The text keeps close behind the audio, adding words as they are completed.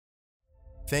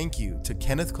Thank you to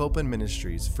Kenneth Copeland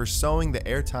Ministries for sowing the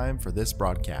airtime for this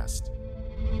broadcast.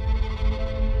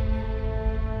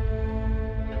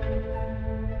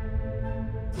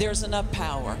 There's enough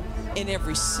power in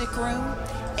every sick room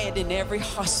and in every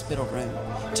hospital room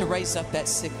to raise up that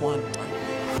sick one.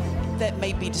 That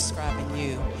may be describing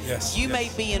you. You may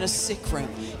be in a sick room.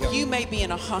 You may be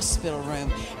in a hospital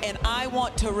room. And I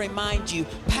want to remind you,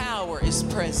 power is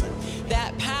present.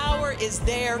 That power is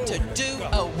there to do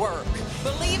a work.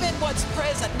 Believe in what's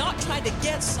present, not trying to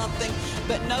get something,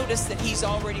 but notice that He's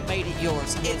already made it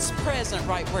yours. It's present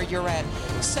right where you're at.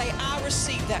 Say, I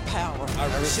receive that power.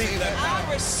 I receive that power.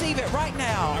 I receive it right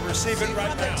now. I receive it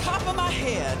right now. From the top of my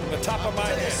head. The top of my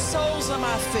head. The soles of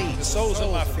my feet. The soles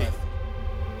of my feet.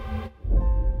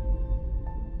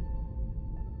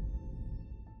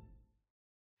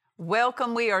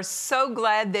 Welcome. We are so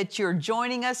glad that you're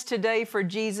joining us today for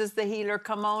Jesus the Healer.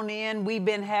 Come on in. We've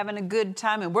been having a good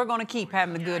time, and we're going to keep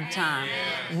having a good time.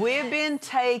 We've been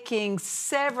taking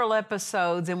several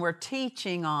episodes, and we're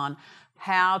teaching on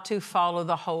how to follow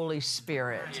the Holy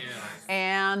Spirit.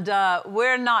 And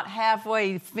we're not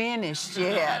halfway finished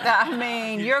yet. I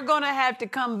mean, you're going to have to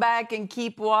come back and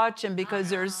keep watching because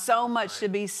there's so much to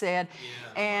be said.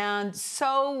 And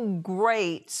so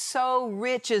great, so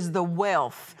rich is the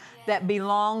wealth that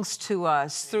belongs to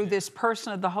us through this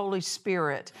person of the Holy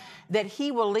Spirit, that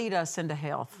He will lead us into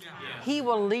health. He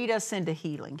will lead us into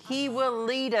healing. He will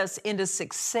lead us into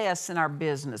success in our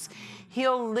business.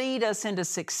 He'll lead us into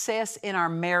success in our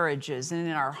marriages and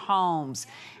in our homes.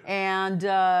 And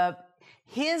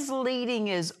His leading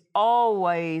is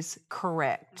always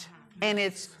correct. And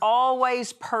it's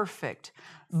always perfect.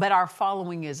 But our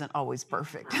following isn't always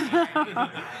perfect.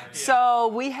 So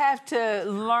we have to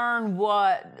learn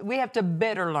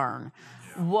better learn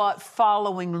what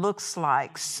following looks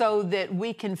like so that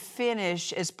we can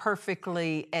finish as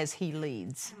perfectly as He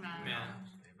leads.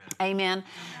 Amen.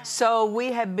 So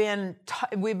we've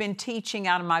been teaching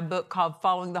out of my book called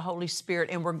Following the Holy Spirit,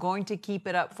 and we're going to keep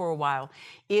it up for a while.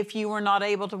 If you were not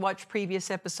able to watch previous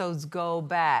episodes, go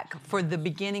back for the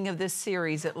beginning of this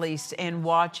series at least and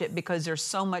watch it, because there's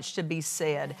so much to be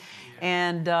said.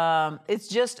 And it's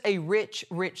just a rich,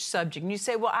 rich subject. And you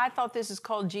say, well, I thought this is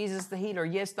called Jesus the Healer.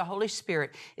 Yes, the Holy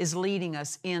Spirit is leading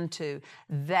us into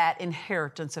that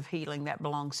inheritance of healing that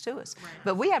belongs to us.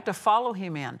 But we have to follow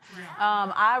Him in.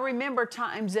 I remember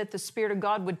times that the Spirit of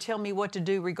God would tell me what to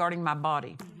do regarding my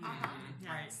body.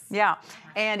 Yeah.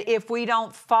 And if we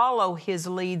don't follow His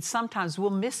lead, sometimes we'll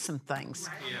miss some things.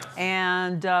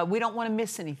 And we don't want to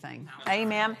miss anything.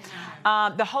 Amen.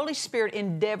 The Holy Spirit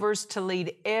endeavors to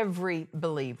lead every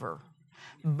believer.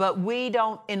 But we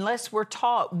don't, unless we're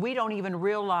taught, we don't even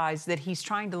realize that He's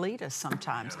trying to lead us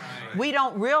sometimes. We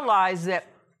don't realize that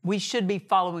we should be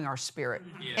following our spirit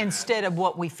instead of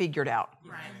what we figured out.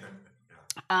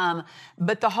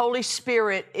 But the Holy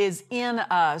Spirit is in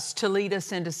us to lead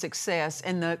us into success.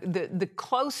 And the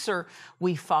closer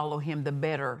we follow Him, the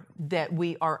better that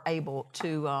we are able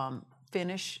to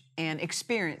finish and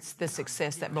experience the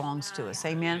success that belongs to us.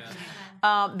 Amen.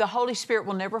 The Holy Spirit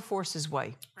will never force His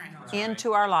way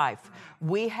into our life.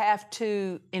 We have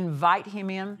to invite Him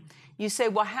in. You say,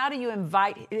 well, how do you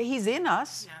invite? He's in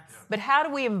us. But how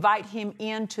do we invite Him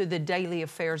into the daily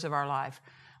affairs of our life?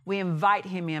 We invite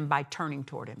Him in by turning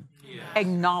toward Him,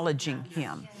 acknowledging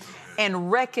Him,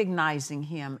 and recognizing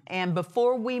Him. And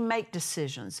before we make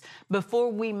decisions,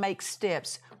 before we make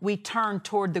steps, we turn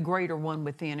toward the greater one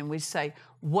within and we say,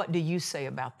 what do you say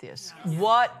about this?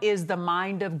 What is the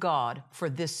mind of God for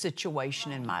this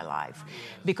situation in my life?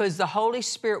 Because the Holy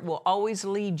Spirit will always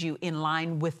lead you in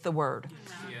line with the Word.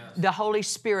 The Holy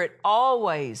Spirit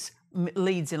always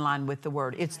leads in line with the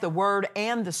Word. It's the Word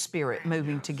and the Spirit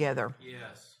moving together.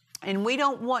 And we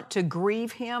don't want to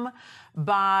grieve Him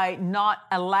by not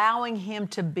allowing Him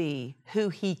to be who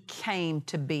He came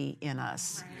to be in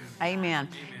us. Amen.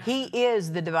 He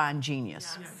is the divine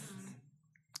genius.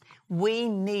 We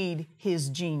need His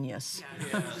genius.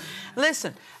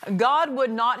 Listen, God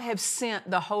would not have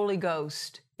sent the Holy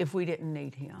Ghost if we didn't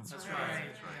need Him. That's right.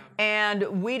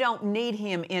 And we don't need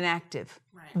Him inactive.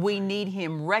 We need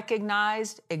Him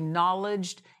recognized,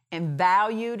 acknowledged, and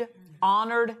valued,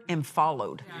 honored, and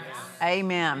followed.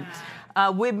 Amen.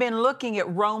 We've been looking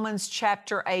at Romans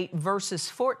chapter 8, verses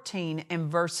 14 and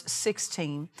verse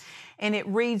 16. And it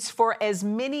reads, for as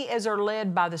many as are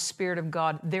led by the Spirit of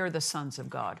God, they're the sons of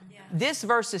God. This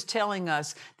verse is telling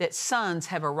us that sons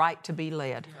have a right to be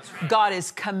led. God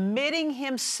is committing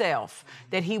Himself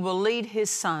that He will lead His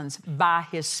sons by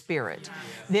His Spirit.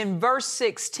 Then verse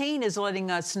 16 is letting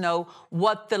us know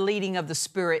what the leading of the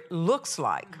Spirit looks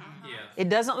like. It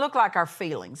doesn't look like our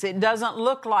feelings. It doesn't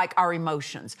look like our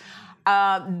emotions.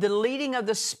 The leading of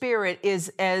the Spirit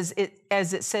is, as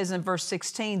it says in verse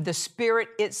 16, the Spirit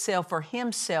itself or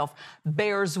Himself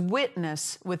bears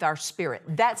witness with our spirit.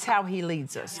 That's how He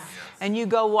leads us. And you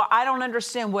go, well, I don't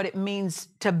understand what it means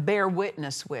to bear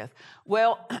witness with.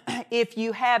 Well, if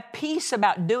you have peace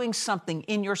about doing something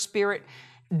in your spirit,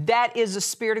 that is the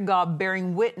Spirit of God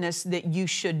bearing witness that you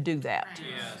should do that.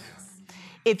 Yes.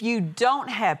 If you don't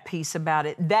have peace about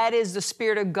it, that is the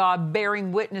Spirit of God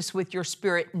bearing witness with your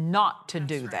spirit not to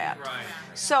do that. Right.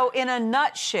 So in a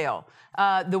nutshell,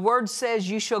 the Word says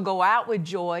you shall go out with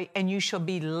joy and you shall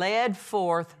be led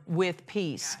forth with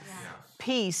peace. Yes.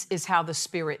 Peace is how the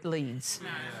Spirit leads.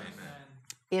 Yes.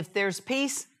 If there's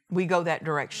peace, we go that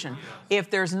direction. If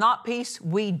there's not peace,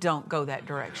 we don't go that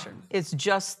direction. It's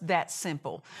just that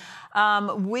simple.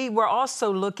 We were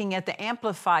also looking at the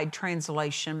Amplified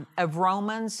translation of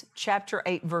Romans chapter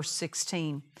 8, verse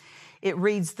 16. It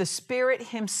reads, the Spirit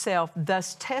Himself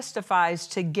thus testifies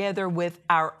together with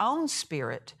our own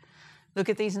spirit. Look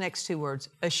at these next two words,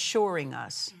 assuring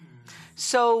us.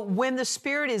 So when the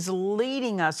Spirit is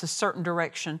leading us a certain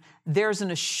direction, there's an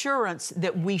assurance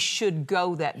that we should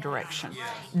go that direction.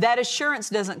 That assurance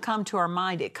doesn't come to our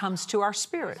mind, it comes to our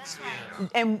spirits.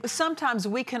 And sometimes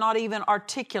we cannot even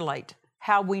articulate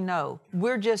how we know.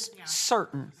 We're just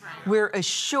certain. We're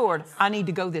assured, I need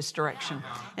to go this direction.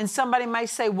 And somebody may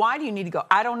say, why do you need to go?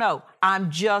 I don't know. I'm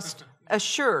just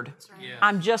assured.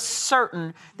 I'm just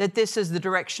certain that this is the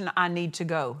direction I need to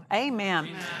go. Amen.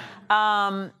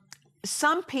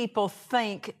 Some people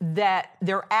think that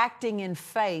they're acting in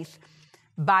faith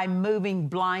by moving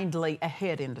blindly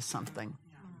ahead into something.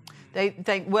 They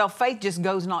think, well, faith just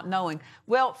goes not knowing.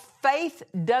 Well, faith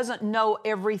doesn't know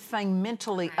everything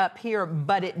mentally up here,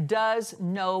 but it does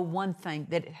know one thing,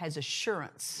 that it has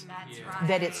assurance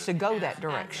that it's to go that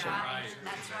direction.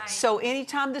 That's right. So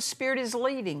anytime the Spirit is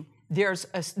leading, there's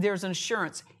an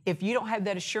assurance. If you don't have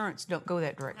that assurance, don't go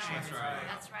that direction. That's right.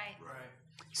 That's right.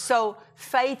 So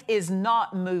faith is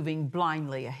not moving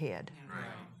blindly ahead.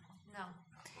 No.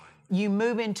 You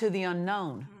move into the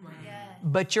unknown,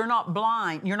 but you're not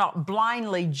blind. You're not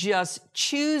blindly just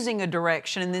choosing a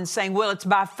direction and then saying, well, it's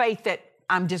by faith that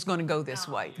I'm just going to go this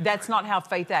way. That's not how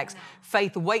faith acts.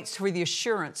 Faith waits for the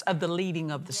assurance of the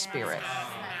leading of the Spirit.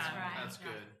 That's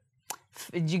good.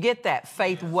 Did you get that?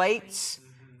 Faith waits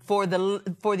for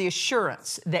the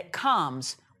assurance that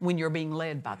comes when you're being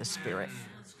led by the Spirit.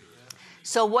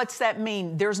 So what's that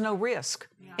mean? There's no risk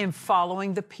in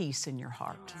following the peace in your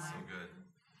heart.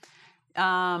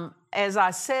 As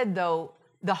I said, though,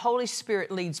 the Holy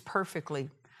Spirit leads perfectly,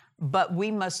 but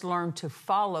we must learn to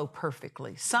follow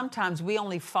perfectly. Sometimes we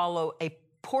only follow a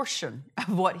portion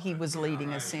of what He was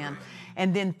leading us in,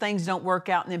 and then things don't work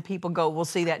out, and then people go, well,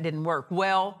 see, that didn't work.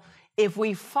 Well, if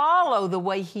we follow the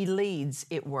way He leads,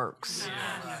 it works.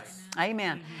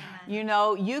 Amen. You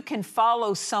know, you can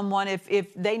follow someone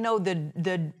if they know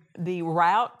the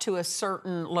route to a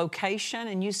certain location,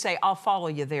 and you say, I'll follow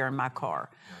you there in my car.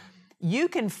 You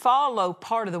can follow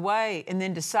part of the way and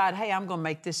then decide, hey, I'm going to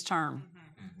make this turn.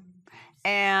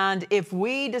 And if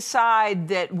we decide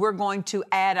that we're going to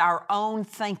add our own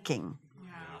thinking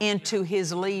into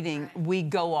His leading, we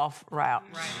go off route.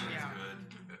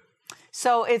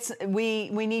 So we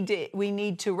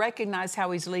need to recognize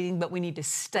how He's leading, but we need to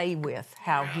stay with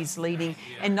how He's leading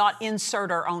and not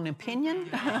insert our own opinion,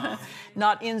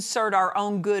 not insert our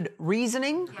own good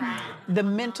reasoning, the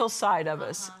mental side of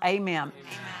us. Amen.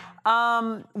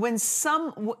 When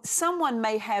someone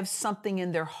may have something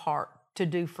in their heart to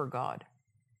do for God.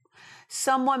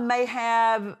 Someone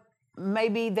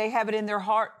maybe they have it in their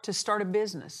heart to start a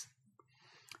business.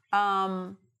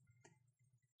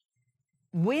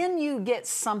 When you get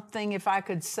something, if I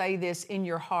could say this, in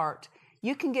your heart,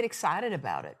 you can get excited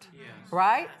about it,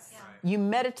 right? You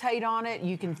meditate on it,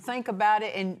 you can think about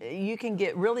it, and you can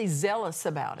get really zealous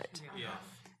about it.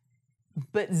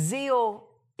 But zeal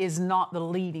is not the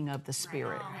leading of the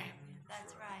Spirit.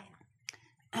 That's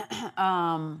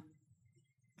right.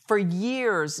 For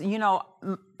years, you know,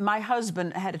 my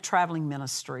husband had a traveling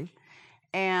ministry,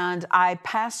 and I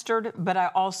pastored, but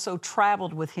I also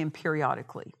traveled with him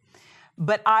periodically.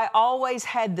 But I always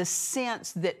had the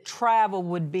sense that travel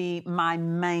would be my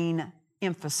main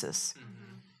emphasis.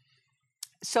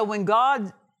 So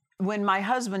when my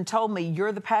husband told me,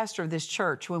 you're the pastor of this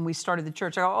church, when we started the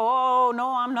church, I go, oh,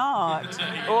 no, I'm not.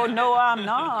 Oh, no, I'm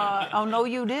not. Oh, no,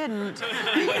 you didn't.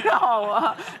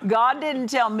 God didn't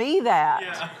tell me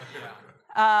that.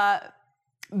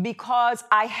 Because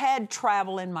I had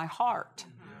travel in my heart.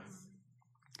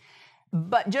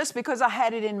 But just because I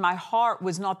had it in my heart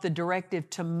was not the directive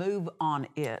to move on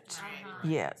it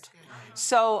yet.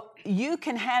 So you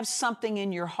can have something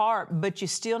in your heart, but you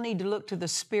still need to look to the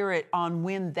Spirit on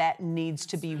when that needs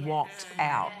to be walked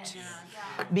out.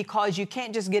 Because you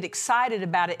can't just get excited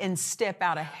about it and step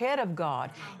out ahead of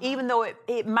God. Even though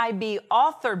it might be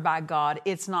authored by God,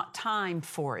 it's not time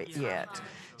for it yet.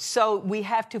 So we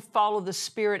have to follow the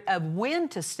Spirit of when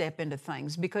to step into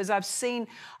things, because I've seen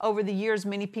over the years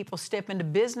many people step into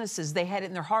businesses. They had it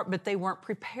in their heart, but they weren't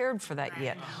prepared for that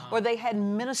yet. Or they had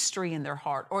ministry in their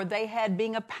heart, or they had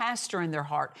being a pastor in their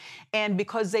heart. And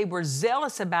because they were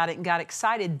zealous about it and got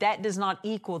excited, that does not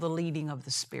equal the leading of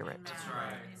the Spirit. That's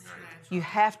right. You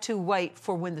have to wait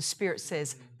for when the Spirit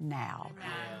says, now.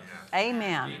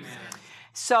 Amen.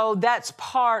 So that's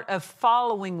part of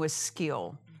following with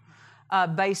skill.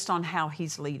 Based on how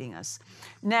He's leading us.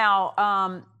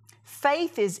 Now,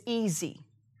 faith is easy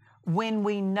when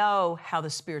we know how the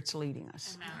Spirit's leading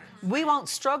us. We won't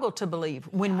struggle to believe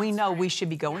when we know we should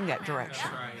be going that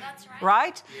direction. That's right.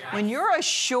 Right? When you're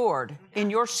assured in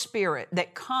your spirit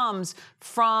that comes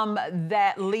from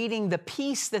that leading, the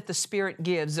peace that the Spirit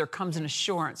gives, there comes an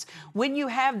assurance. When you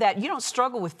have that, you don't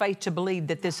struggle with faith to believe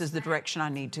that this is the direction I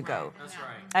need to go. That's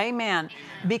right. Amen.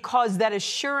 Because that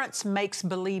assurance makes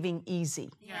believing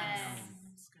easy. Yes.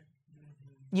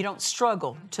 You don't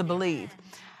struggle to believe.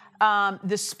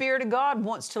 The Spirit of God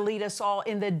wants to lead us all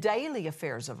in the daily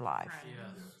affairs of life.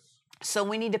 So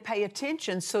we need to pay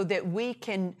attention so that we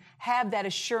can have that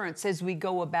assurance as we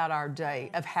go about our day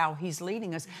of how He's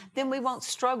leading us. Then we won't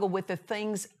struggle with the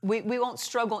things, we won't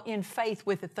struggle in faith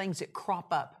with the things that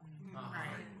crop up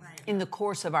in the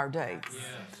course of our day.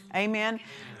 Amen.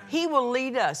 He will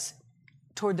lead us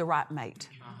toward the right mate.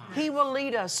 He will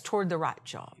lead us toward the right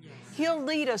job. He'll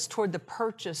lead us toward the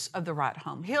purchase of the right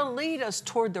home. He'll lead us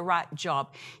toward the right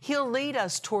job. He'll lead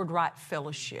us toward right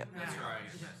fellowship. That's right.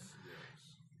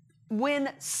 When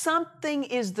something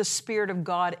is the Spirit of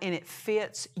God and it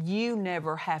fits, you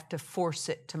never have to force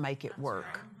it to make it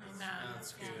work.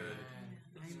 That's good.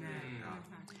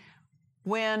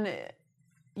 When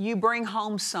you bring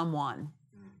home someone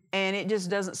and it just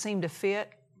doesn't seem to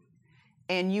fit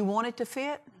and you want it to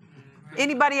fit,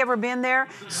 anybody ever been there?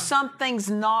 Something's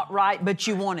not right, but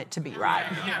you want it to be right.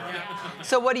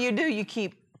 So what do? You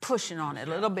keep pushing on it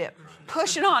a little bit,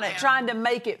 pushing on it, trying to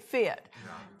make it fit.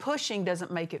 Pushing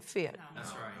doesn't make it fit. That's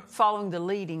right. Following the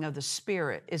leading of the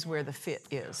Spirit is where the fit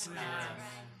is.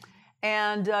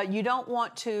 And you don't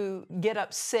want to get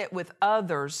upset with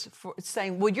others for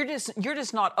saying, well, you're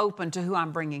just not open to who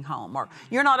I'm bringing home, or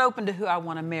you're not open to who I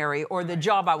want to marry, or the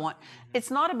job I want.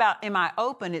 It's not about am I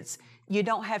open, it's you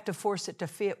don't have to force it to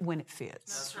fit when it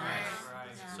fits. That's right.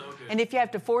 So good. And if you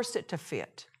have to force it to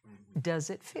fit,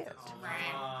 does it fit?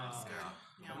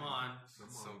 Come on.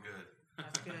 That's so good.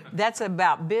 That's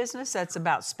about business, that's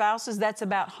about spouses, that's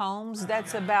about homes,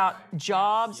 that's about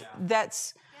jobs,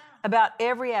 that's about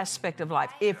every aspect of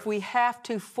life. If we have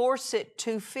to force it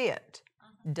to fit,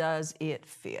 does it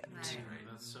fit?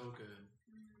 That's so good.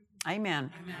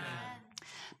 Amen.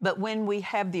 But when we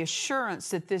have the assurance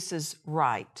that this is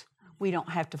right, we don't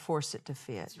have to force it to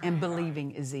fit. And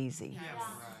believing is easy.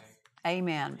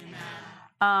 Amen.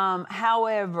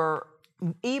 However,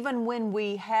 even when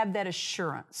we have that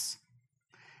assurance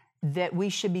that we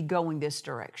should be going this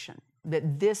direction,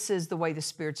 that this is the way the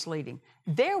Spirit's leading,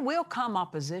 there will come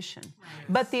opposition.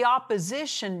 But the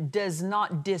opposition does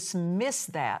not dismiss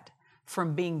that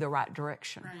from being the right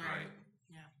direction.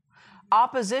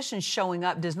 Opposition showing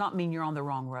up does not mean you're on the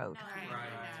wrong road.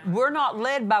 We're not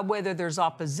led by whether there's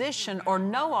opposition or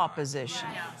no opposition.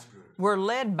 We're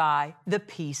led by the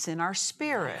peace in our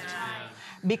spirit.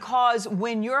 Because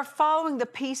when you're following the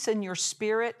peace in your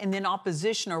spirit and then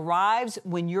opposition arrives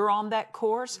when you're on that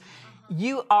course,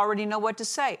 you already know what to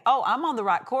say. Oh, I'm on the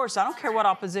right course. I don't care what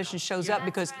opposition shows up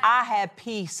because I have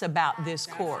peace about this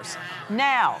course.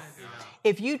 Now,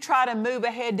 if you try to move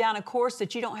ahead down a course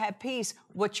that you don't have peace,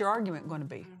 what's your argument going to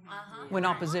be when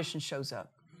opposition shows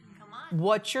up?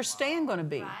 What's your stand going to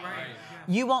be?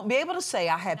 You won't be able to say,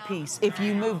 I have peace, if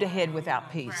you moved ahead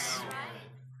without peace.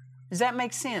 Does that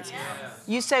make sense?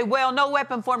 You say, well, no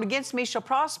weapon formed against me shall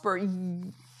prosper.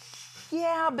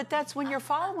 Yeah, but that's when you're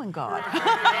following God.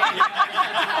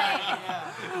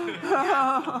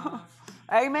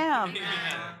 Amen.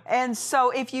 And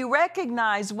so if you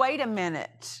recognize, wait a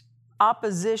minute,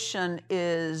 opposition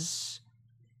is,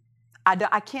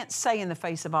 I can't say in the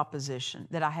face of opposition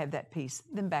that I have that peace,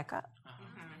 then back up.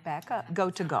 Back up. Go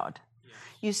to God.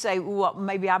 You say, well,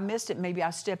 maybe I missed it. Maybe I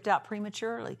stepped out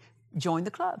prematurely. Join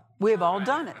the club. We've all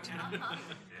done it.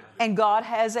 And God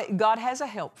has a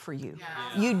help for you.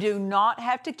 You do not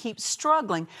have to keep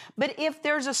struggling. But if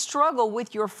there's a struggle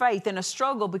with your faith and a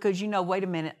struggle because wait a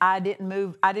minute, I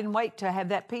didn't wait to have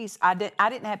that peace. I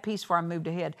didn't have peace before I moved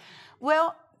ahead.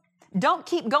 Well, don't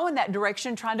keep going that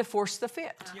direction trying to force the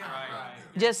fit.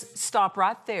 Just stop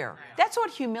right there. That's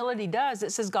what humility does.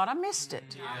 It says, God, I missed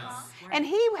it. And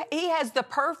He has the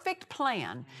perfect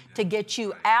plan to get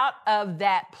you out of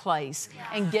that place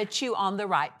and get you on the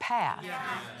right path.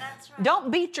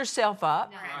 Don't beat yourself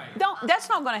up. That's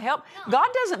not going to help. God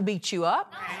doesn't beat you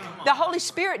up. The Holy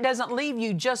Spirit doesn't leave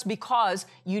you just because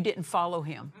you didn't follow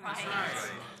Him.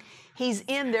 He's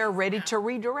in there ready to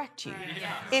redirect you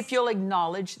if you'll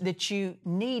acknowledge that you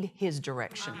need His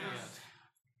direction.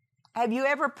 Have you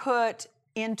ever put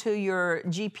into your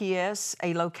GPS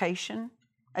a location,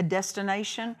 a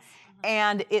destination,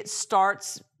 and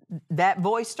that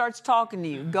voice starts talking to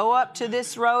you? Go up to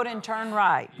this road and turn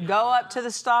right. Go up to the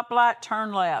stoplight,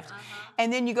 turn left.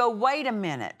 And then you go, wait a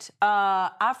minute,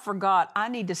 I forgot, I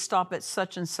need to stop at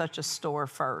such and such a store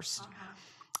first.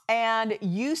 And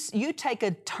you take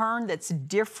a turn that's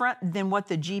different than what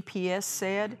the GPS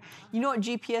said. You know what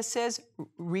GPS says?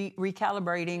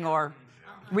 Recalibrating or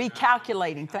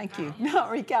recalculating. Thank you. No,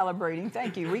 recalibrating.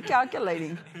 Thank you.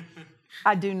 Recalculating.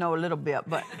 I do know a little bit,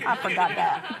 but I forgot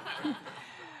that.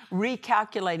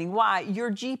 Recalculating. Why? Your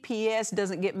GPS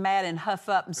doesn't get mad and huff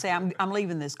up and say, I'm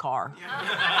leaving this car.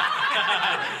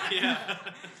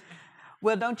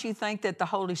 Well, don't you think that the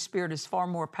Holy Spirit is far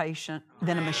more patient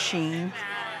than a machine?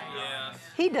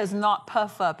 He does not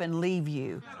puff up and leave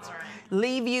you.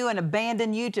 Leave you and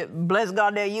abandon you to, bless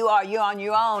God, there you are, you're on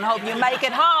your own, hope you make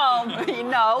it home.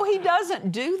 No, He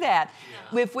doesn't do that.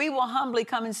 If we will humbly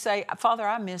come and say, Father,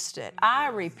 I missed it. I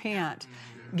repent.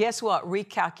 Guess what?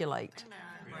 Recalculate.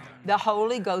 The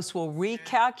Holy Ghost will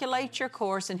recalculate your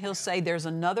course and He'll say, there's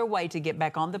another way to get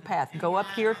back on the path. Go up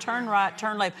here, turn right,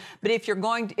 turn left. But if we're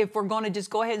going to just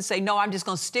go ahead and say, no, I'm just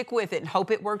going to stick with it and hope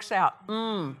it works out.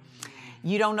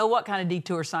 You don't know what kind of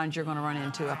detour signs you're going to run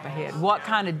into up ahead. What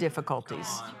kind of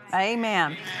difficulties.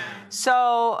 Amen.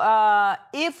 So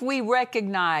if we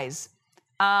recognize,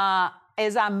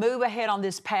 as I move ahead on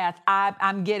this path,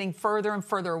 I'm getting further and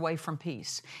further away from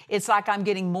peace. It's like I'm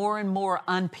getting more and more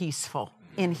unpeaceful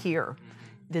in here.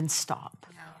 Then stop.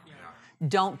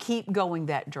 Don't keep going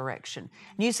that direction.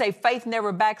 And you say faith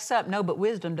never backs up. No, but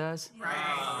wisdom does.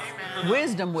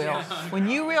 Wisdom will. When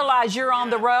you realize you're on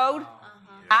the road,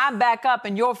 I back up,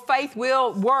 and your faith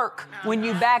will work when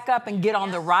you back up and get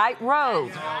on the right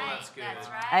road.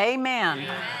 Amen.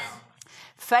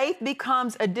 Faith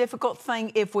becomes a difficult thing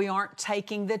if we aren't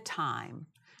taking the time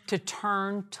to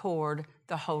turn toward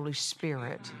the Holy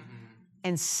Spirit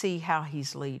and see how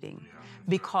He's leading,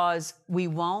 because we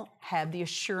won't have the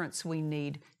assurance we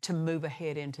need to move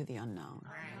ahead into the unknown.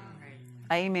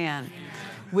 Amen.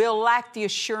 We'll lack the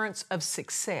assurance of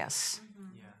success.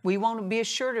 We won't be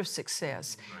assured of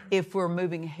success if we're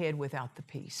moving ahead without the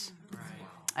peace.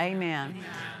 Amen.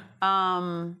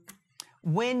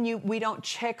 When we don't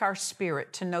check our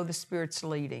spirit to know the Spirit's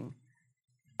leading,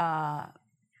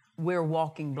 we're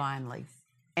walking blindly,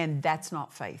 and that's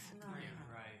not faith.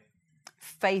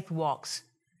 Faith walks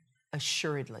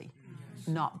assuredly,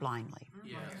 not blindly.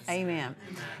 Amen.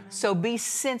 So be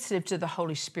sensitive to the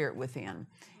Holy Spirit within.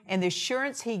 And the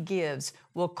assurance He gives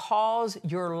will cause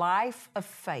your life of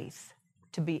faith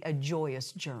to be a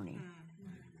joyous journey.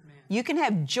 You can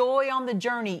have joy on the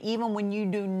journey even when you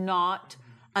do not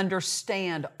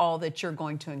understand all that you're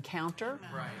going to encounter,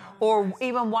 or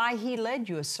even why He led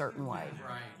you a certain way.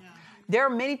 There are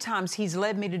many times He's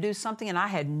led me to do something and I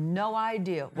had no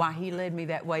idea why He led me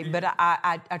that way, but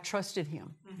I trusted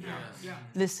Him.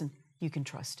 Listen, you can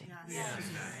trust Him.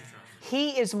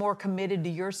 He is more committed to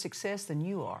your success than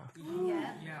you are.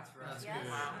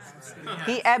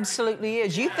 He absolutely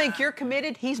is. You think you're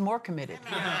committed? He's more committed.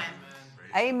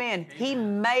 Amen. He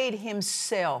made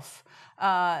Himself,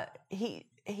 He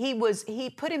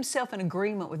put Himself in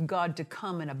agreement with God to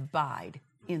come and abide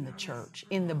in the church,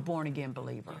 in the born-again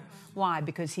believer. Why?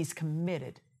 Because He's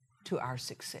committed to our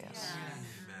success.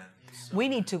 We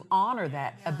need to honor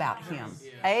that about Him.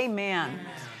 Amen.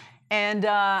 And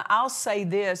I'll say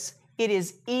this, it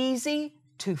is easy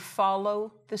to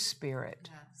follow the Spirit.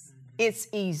 It's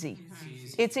easy.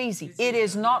 It's easy. It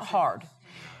is not hard.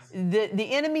 The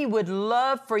enemy would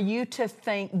love for you to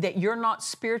think that you're not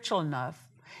spiritual enough.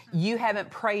 You haven't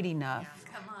prayed enough.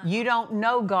 You don't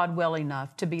know God well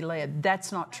enough to be led.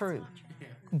 That's not true.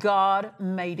 God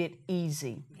made it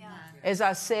easy. As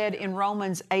I said in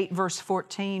Romans 8, verse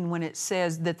 14, when it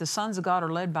says that the sons of God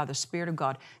are led by the Spirit of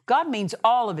God, God means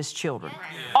all of His children.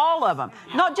 All all of them,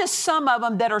 not just some of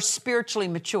them that are spiritually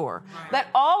mature, but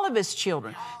all of His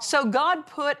children. So God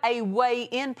put a way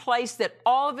in place that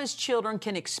all of His children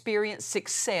can experience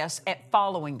success at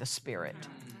following the Spirit.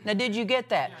 Now, did you get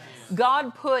that?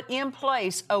 God put in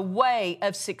place a way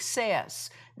of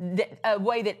success, a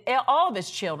way that all of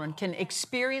His children can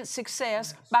experience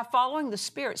success by following the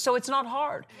Spirit. So it's not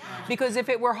hard. Because if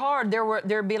it were hard,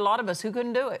 there'd be a lot of us who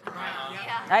couldn't do it.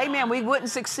 Amen. We wouldn't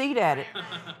succeed at it.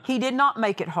 He did not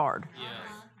make it hard.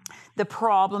 The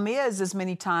problem is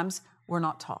many times we're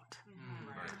not taught.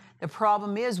 The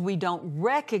problem is we don't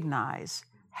recognize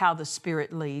how the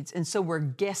Spirit leads, and so we're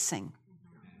guessing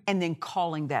and then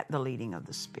calling that the leading of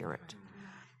the Spirit.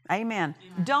 Amen.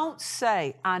 Don't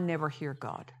say, I never hear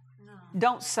God.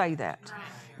 Don't say that.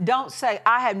 Don't say,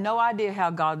 I have no idea how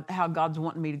God's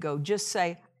wanting me to go. Just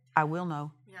say, I will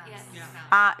know.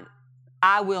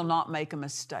 I will not make a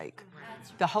mistake.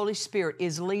 The Holy Spirit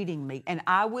is leading me, and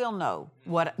I will know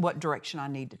what direction I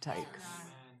need to take.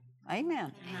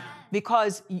 Amen.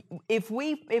 Because if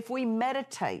we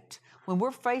meditate, when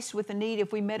we're faced with a need,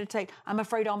 if we meditate, I'm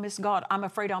afraid I'll miss God. I'm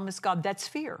afraid I'll miss God. That's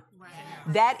fear.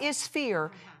 That is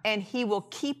fear, and He will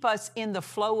keep us in the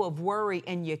flow of worry,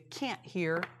 and you can't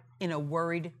hear in a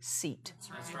worried seat.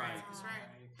 That's right.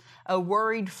 A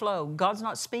worried flow. God's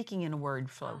not speaking in a worried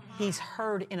flow. He's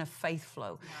heard in a faith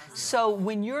flow. So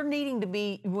when you're needing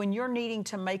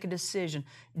to make a decision,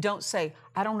 don't say,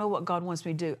 I don't know what God wants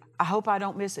me to do. I hope I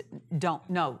don't miss it.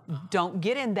 Don't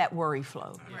get in that worry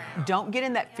flow. Don't get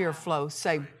in that fear flow.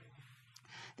 Say,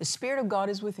 the Spirit of God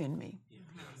is within me.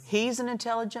 He's an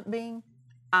intelligent being.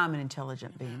 I'm an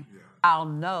intelligent being. I'll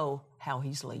know how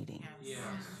He's leading.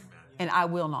 And I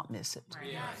will not miss it.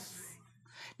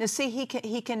 Now, see, he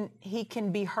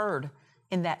can be heard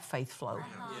in that faith flow.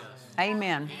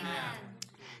 Amen.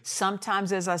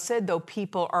 Sometimes, as I said, though,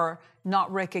 people are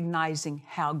not recognizing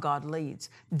how God leads.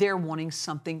 They're wanting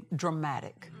something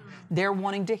dramatic. They're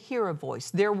wanting to hear a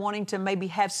voice. They're wanting to maybe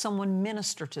have someone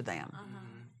minister to them.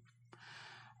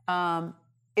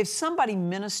 If somebody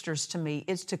ministers to me,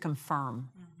 it's to confirm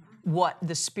what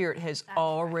the Spirit has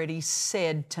already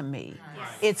said to me.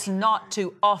 It's not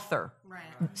to author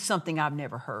something I've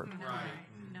never heard.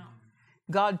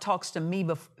 God talks to me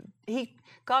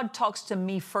God talks to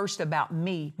me first about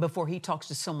me before He talks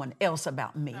to someone else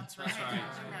about me. That's right.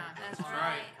 That's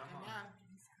right.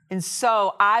 And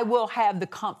so I will have the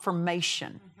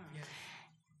confirmation.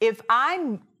 If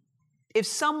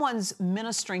someone's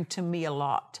ministering to me a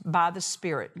lot by the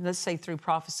Spirit, let's say through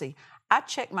prophecy, I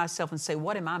check myself and say,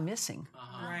 what am I missing?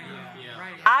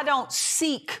 I don't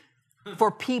seek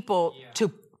for people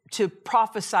to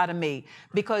prophesy to me,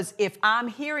 because if I'm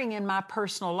hearing in my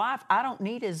personal life, I don't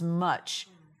need as much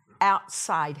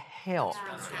outside help.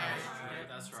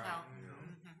 That's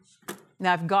right.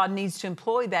 Now, if God needs to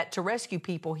employ that to rescue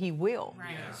people, He will.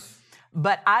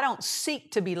 But I don't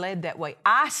seek to be led that way.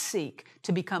 I seek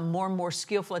to become more and more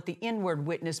skillful at the inward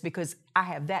witness, because I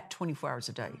have that 24 hours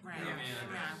a day.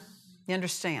 You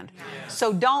understand?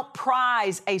 So don't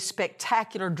prize a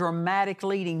spectacular, dramatic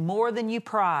leading more than you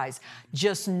prize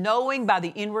just knowing by the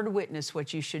inward witness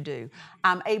what you should do.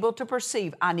 I'm able to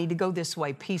perceive, I need to go this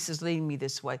way. Peace is leading me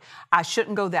this way. I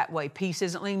shouldn't go that way. Peace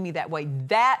isn't leading me that way.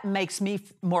 That makes me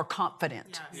more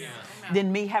confident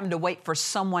than me having to wait for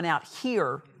someone out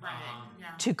here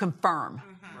to confirm.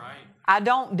 I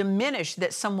don't diminish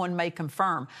that someone may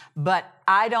confirm, but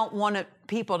I don't want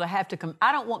people to have to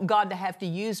I don't want God to have to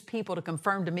use people to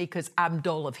confirm to me because I'm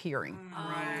dull of hearing.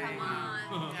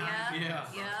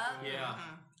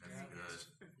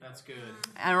 That's good.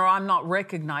 Or I'm not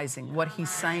recognizing what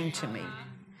He's saying to me.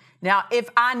 Now, if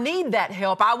I need that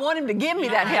help, I want Him to give me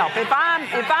that help. If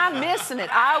I'm missing it,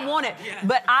 I want it.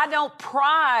 But I don't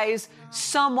prize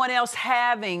someone else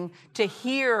having to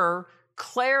hear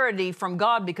clarity from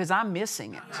God because I'm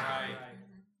missing it.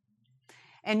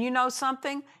 And you know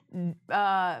something? You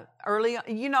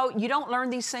don't learn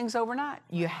these things overnight.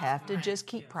 You have to just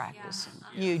keep practicing.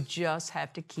 You just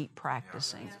have to keep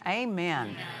practicing.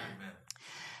 Amen.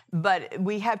 But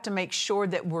we have to make sure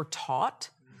that we're taught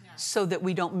so that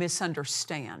we don't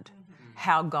misunderstand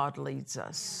how God leads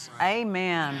us.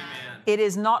 Amen. It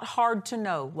is not hard to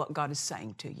know what God is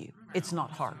saying to you. It's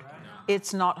not hard.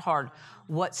 It's not hard.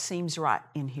 What seems right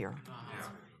in here?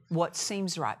 What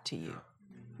seems right to you?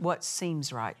 What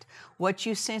seems right? What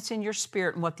you sense in your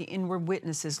spirit and what the inward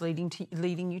witness is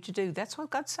leading you to do, that's what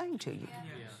God's saying to you.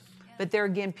 But there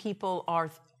again, people are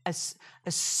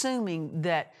assuming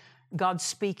that God's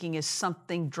speaking is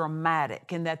something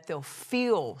dramatic and that they'll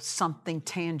feel something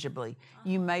tangibly.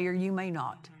 You may or you may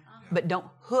not. But don't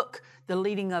hook the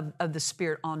leading of the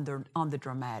Spirit on the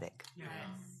dramatic.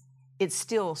 it's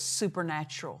still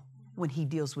supernatural when he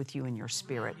deals with you in your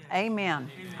spirit.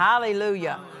 Amen.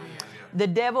 Hallelujah. The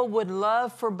devil would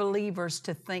love for believers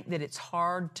to think that it's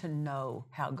hard to know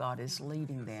how God is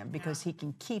leading them because he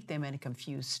can keep them in a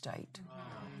confused state.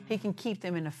 He can keep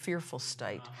them in a fearful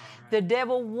state. The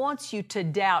devil wants you to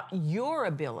doubt your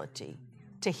ability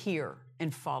to hear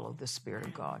and follow the Spirit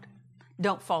of God.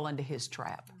 Don't fall into his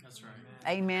trap. That's right.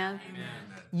 Amen.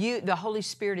 The Holy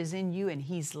Spirit is in you and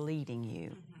he's leading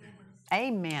you.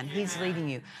 Amen. He's leading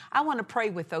you. I want to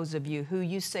pray with those of you who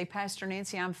you say, Pastor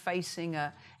Nancy, I'm facing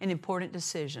an important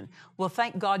decision. Well,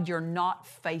 thank God you're not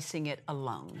facing it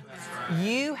alone.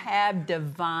 You have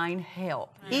divine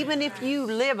help. Even if you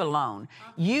live alone,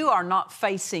 you are not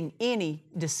facing any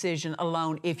decision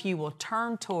alone if you will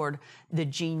turn toward the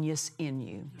genius in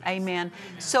you. Amen.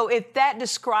 So if that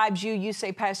describes you, you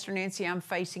say, Pastor Nancy, I'm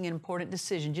facing an important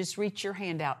decision. Just reach your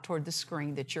hand out toward the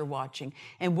screen that you're watching,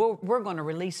 and we're going to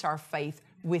release our faith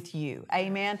with you.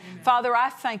 Amen. Father,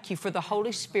 I thank you for the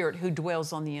Holy Spirit who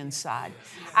dwells on the inside.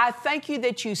 I thank you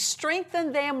that you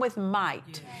strengthen them with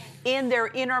might in their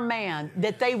inner man,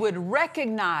 that they would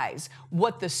recognize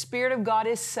what the Spirit of God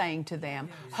is saying to them.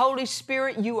 Holy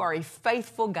Spirit, you are a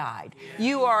faithful guide.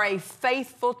 You are a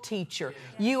faithful teacher.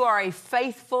 You are a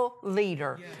faithful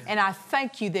leader. And I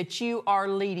thank you that you are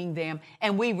leading them.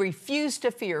 And we refuse to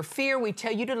fear. Fear, we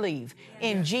tell you to leave.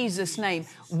 In Jesus' name,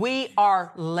 we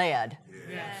are led.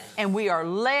 And we are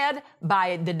led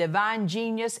by the divine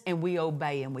genius, and we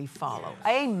obey and we follow.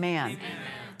 Amen.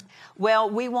 Well,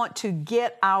 we want to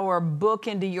get our book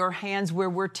into your hands where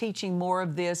we're teaching more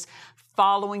of this,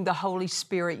 following the Holy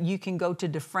Spirit. You can go to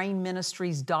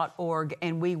DufresneMinistries.org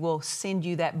and we will send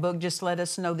you that book. Just let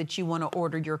us know that you want to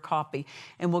order your copy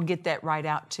and we'll get that right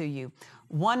out to you.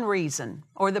 One reason,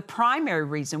 or the primary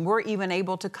reason we're even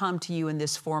able to come to you in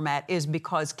this format is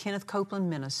because Kenneth Copeland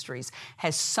Ministries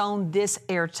has sown this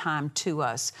airtime to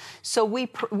us. So we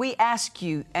ask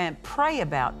you and pray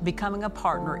about becoming a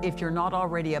partner if you're not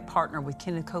already a partner with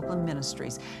Kenneth Copeland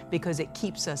Ministries, because it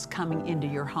keeps us coming into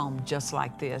your home just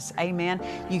like this. Amen.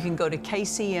 You can go to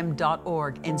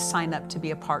kcm.org and sign up to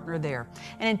be a partner there.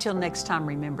 And until next time,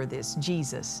 remember this: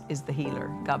 Jesus is the healer.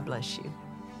 God bless you.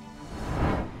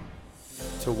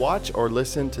 To watch or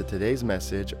listen to today's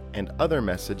message and other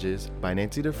messages by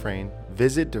Nancy Dufresne,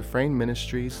 visit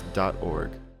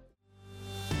DufresneMinistries.org.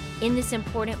 In this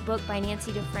important book by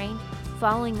Nancy Dufresne,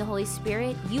 Following the Holy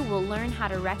Spirit, you will learn how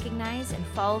to recognize and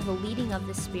follow the leading of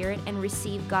the Spirit and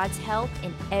receive God's help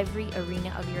in every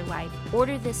arena of your life.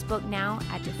 Order this book now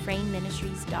at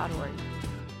DufresneMinistries.org.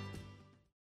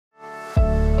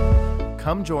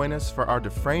 Come join us for our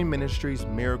Dufresne Ministries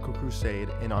Miracle Crusade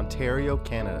in Ontario,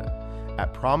 Canada,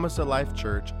 at Promise of Life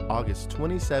Church, August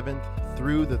 27th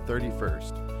through the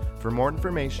 31st. For more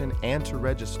information and to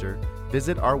register,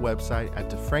 visit our website at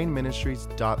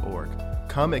DufresneMinistries.org.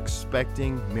 Come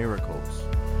expecting miracles.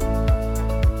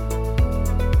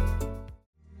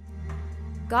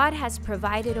 God has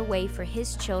provided a way for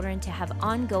His children to have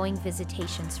ongoing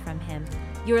visitations from Him.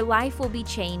 Your life will be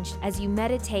changed as you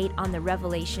meditate on the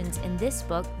revelations in this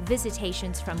book,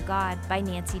 Visitations from God by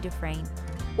Nancy Dufresne.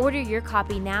 Order your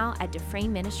copy now at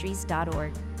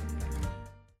DufresneMinistries.org.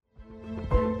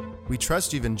 We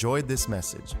trust you've enjoyed this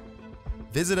message.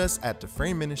 Visit us at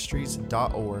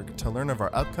DufresneMinistries.org to learn of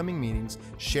our upcoming meetings,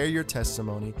 share your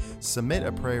testimony, submit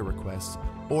a prayer request,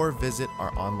 or visit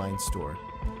our online store.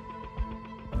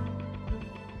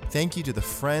 Thank you to the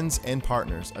friends and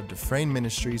partners of Dufresne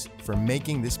Ministries for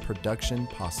making this production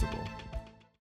possible.